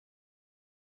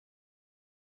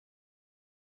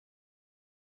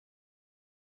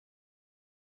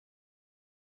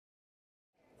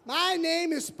My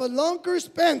name is Spelunker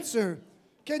Spencer.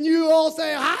 Can you all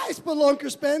say hi,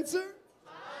 Spelunker Spencer?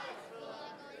 Hi,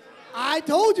 Spelunker. I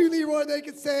told you, Leroy, they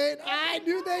could say it. I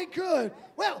knew they could.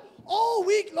 Well, all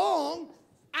week long,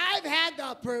 I've had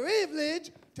the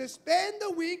privilege to spend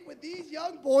the week with these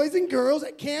young boys and girls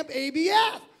at Camp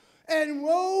ABF. And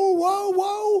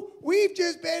whoa, we've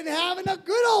just been having a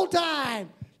good old time.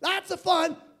 Lots of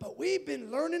fun, but we've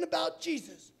been learning about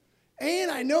Jesus. And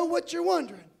I know what you're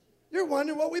wondering. You're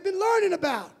wondering what we've been learning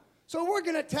about. So we're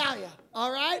going to tell you,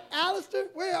 all right? Alistair,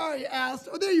 where are you,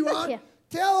 Alistair? Oh, there you are.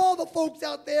 Tell all the folks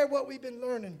out there what we've been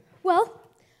learning. Well,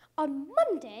 on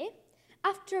Monday,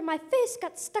 after my face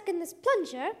got stuck in this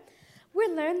plunger, we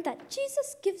learned that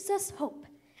Jesus gives us hope.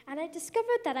 And I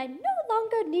discovered that I no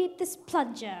longer need this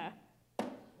plunger.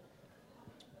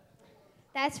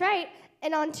 That's right.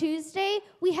 And on Tuesday,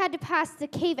 we had to pass the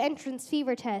cave entrance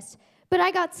fever test. But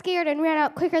I got scared and ran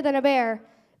out quicker than a bear.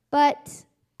 But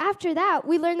after that,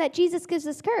 we learned that Jesus gives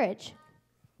us courage.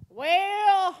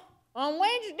 Well, on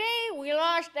Wednesday, we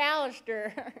lost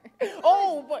Alistair.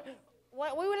 But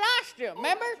we lost him,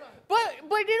 remember? But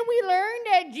then we learned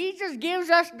that Jesus gives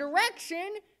us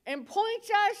direction and points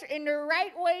us in the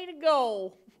right way to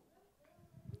go.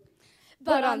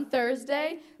 But on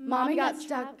Thursday, Mommy got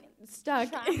stuck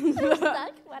in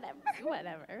the...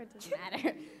 Whatever, it doesn't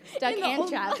matter. Stuck and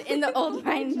trapped in the old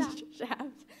mine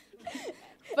shaft.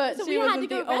 But so she wasn't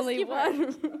the only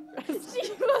one. Salt and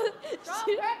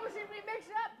peppers should be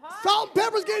mixed up, huh? Salt and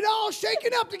peppers get all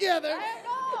shaken up together. I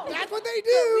know. That's what they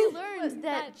do. We learned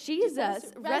that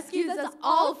Jesus rescues us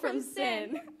all from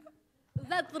sin.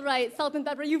 That's right, Salt and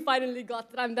Pepper, you finally got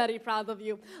it. I'm very proud of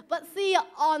you. But see,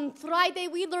 on Friday,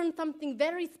 we learned something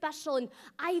very special, and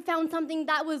I found something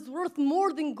that was worth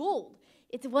more than gold.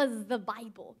 It was the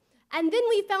Bible. And then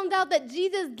we found out that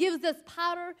Jesus gives us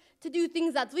power to do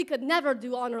things that we could never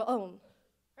do on our own.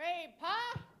 Hey,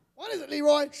 Pa? What is it,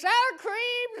 Leroy? Sour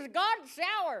cream's gone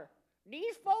sour.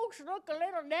 These folks look a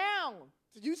little down.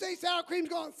 Did you say sour cream's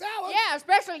gone sour? Yeah,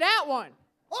 especially that one.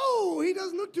 Oh, he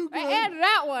doesn't look too good. And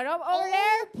that one over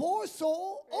there. Poor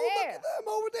soul. Oh, Yeah. look at them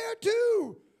over there,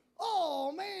 too.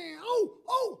 Oh, man.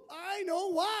 Oh, I know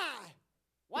why.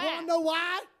 Why? You want to know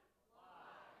why?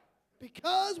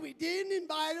 Because we didn't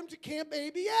invite them to Camp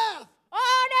ABF.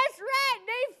 Oh, that's right.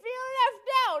 They feel left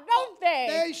out, don't they?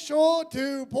 They sure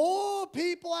do. Poor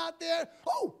people out there.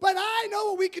 Oh, but I know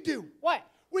what we could do. What?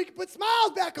 We could put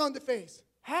smiles back on their face.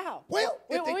 How? Well,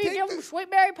 if they we take give the... them sweet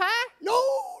berry pie?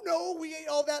 No, we ate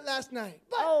all that last night.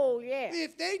 But yeah.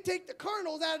 if they take the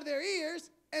kernels out of their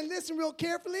ears and listen real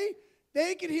carefully,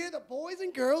 they could hear the boys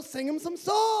and girls sing them some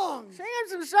songs. Sing them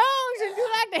some songs and do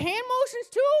like the hand motions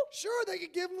too? Sure, they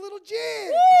could give them a little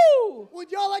jig. Woo!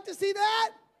 Would y'all like to see that?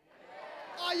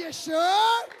 Yeah. Are you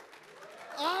sure?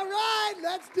 All right,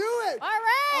 let's do it. All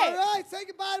right. All right, say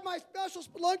goodbye to my special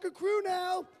Spelunker crew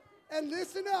now. And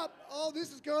listen up. Oh,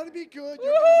 this is going to be good.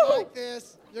 You're going to like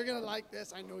this. You're going to like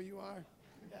this. I know you are.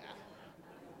 Yeah.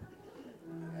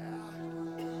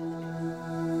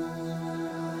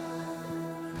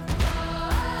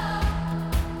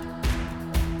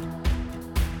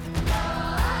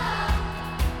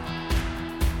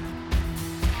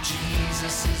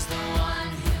 Jesus is the one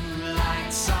who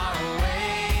lights our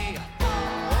way.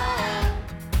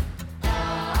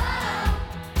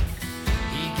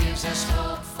 He gives us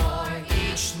hope for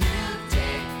each new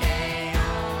day.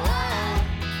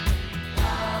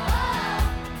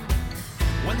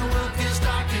 When the world feels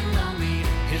dark and lonely,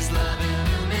 His love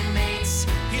illuminates.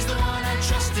 He's the one I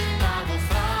trust and I will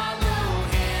follow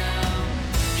Him.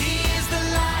 He is the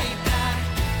light that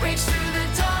breaks through the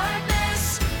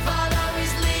darkness. Follow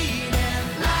His lead and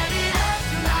light it up.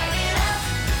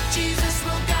 Jesus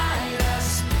will guide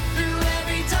us through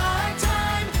every dark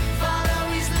time. Follow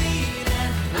His lead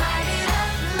and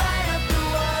light up the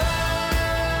world.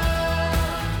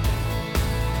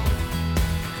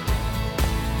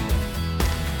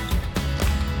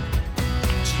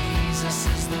 Jesus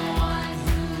is the one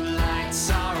who lights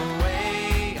our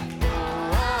way.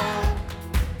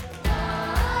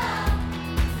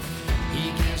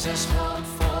 He gives us hope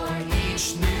for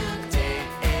each new day.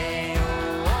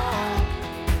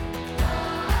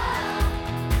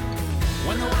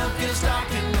 When the world feels dark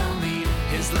and lonely,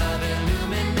 His love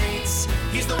illuminates.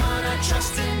 He's the one I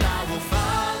trust and I will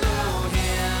follow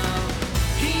Him.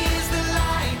 He is the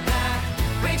light that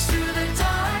breaks through the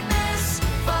darkness.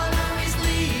 Follow His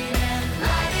lead and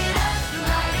light it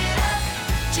up.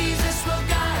 Jesus will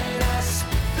guide us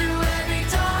through every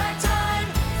dark time.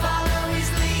 Follow His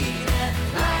lead and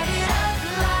light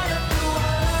up the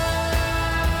world.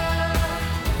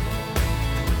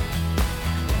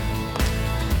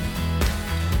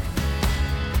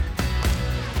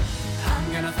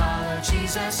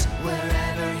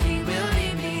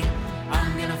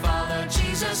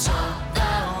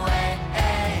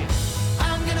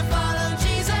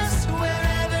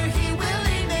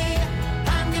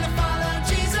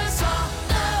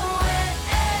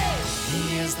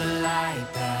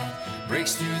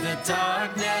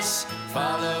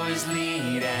 Follow his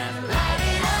lead and light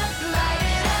it up, light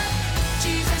it up.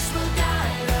 Jesus will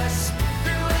guide us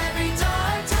through every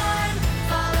dark time.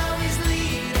 Follow his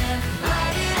lead and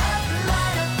light it up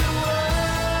the world.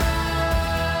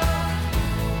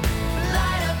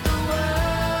 Light up the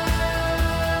world.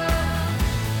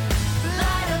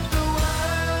 Light up the world.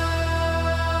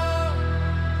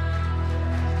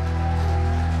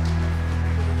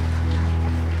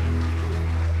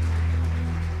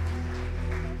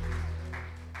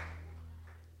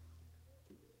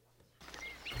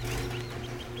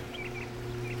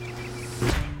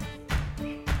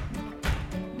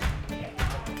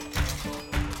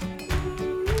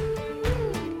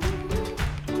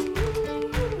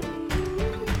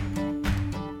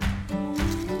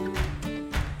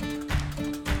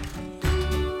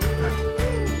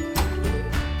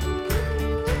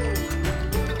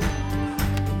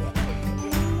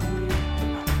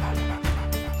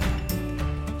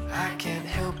 I can't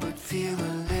help but feel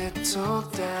a little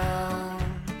down,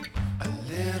 a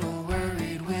little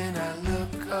worried when I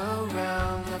look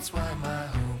around. That's why my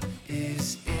hope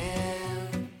is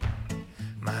in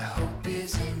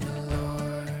the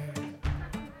Lord.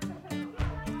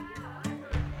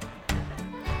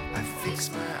 I fix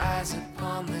my eyes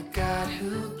upon the God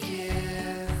who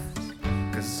gives,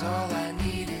 'cause all I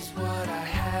need is what I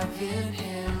have in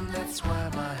him. That's why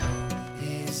my hope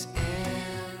is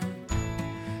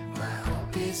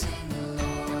in the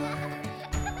Lord.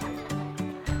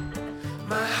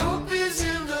 My hope is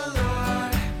in the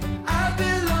Lord. I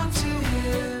belong to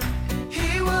him.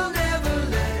 He will never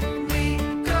let me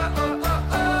go.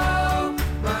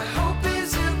 My hope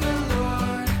is in the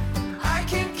Lord. I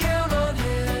can count on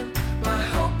him. My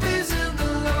hope is in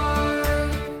the Lord.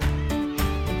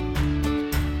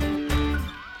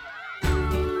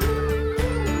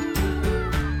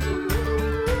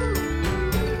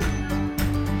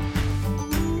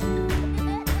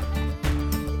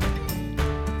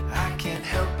 I can't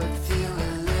help but feel a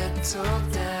little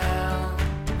down,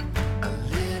 a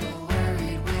little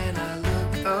worried when I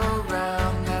look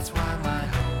around. That's why my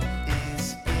hope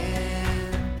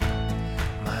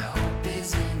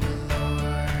is in the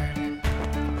Lord.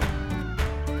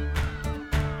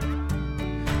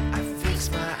 I fix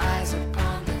my eyes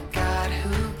upon the God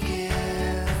who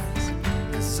gives,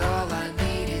 'cause all I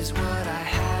need is what I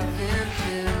have in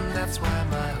him. That's why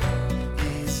my hope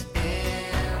is in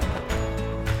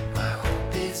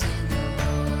the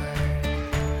Lord.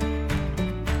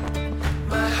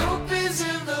 My hope is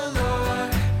in the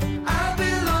Lord. I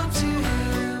belong to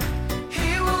him.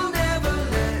 He will never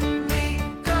let me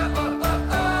go.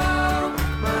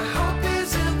 My hope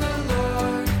is in the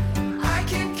Lord. I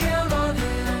can count on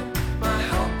him. My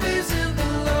hope is in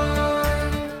the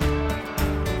Lord.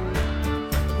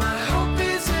 My hope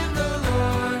is in the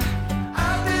Lord. I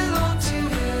belong to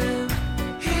him.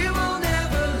 He will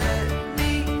never let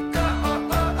me go.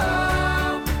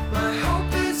 My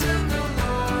hope is in the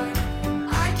Lord.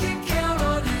 I can count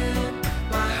on him.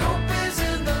 My hope is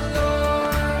in the Lord.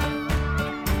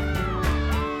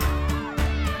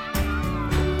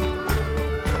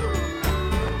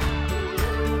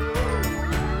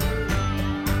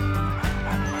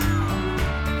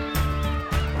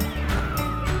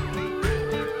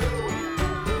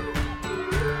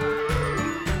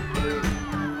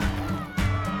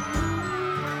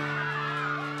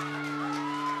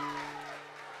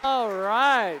 All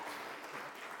right.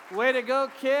 Way to go,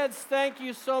 kids. Thank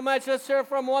you so much. Let's hear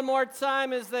from one more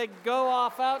time as they go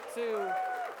off out to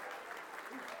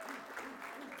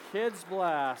Kids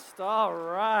Blast. All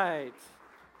right.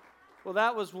 Well,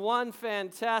 that was one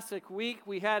fantastic week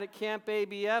we had at Camp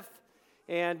ABF,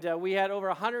 and we had over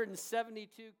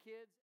 172 kids.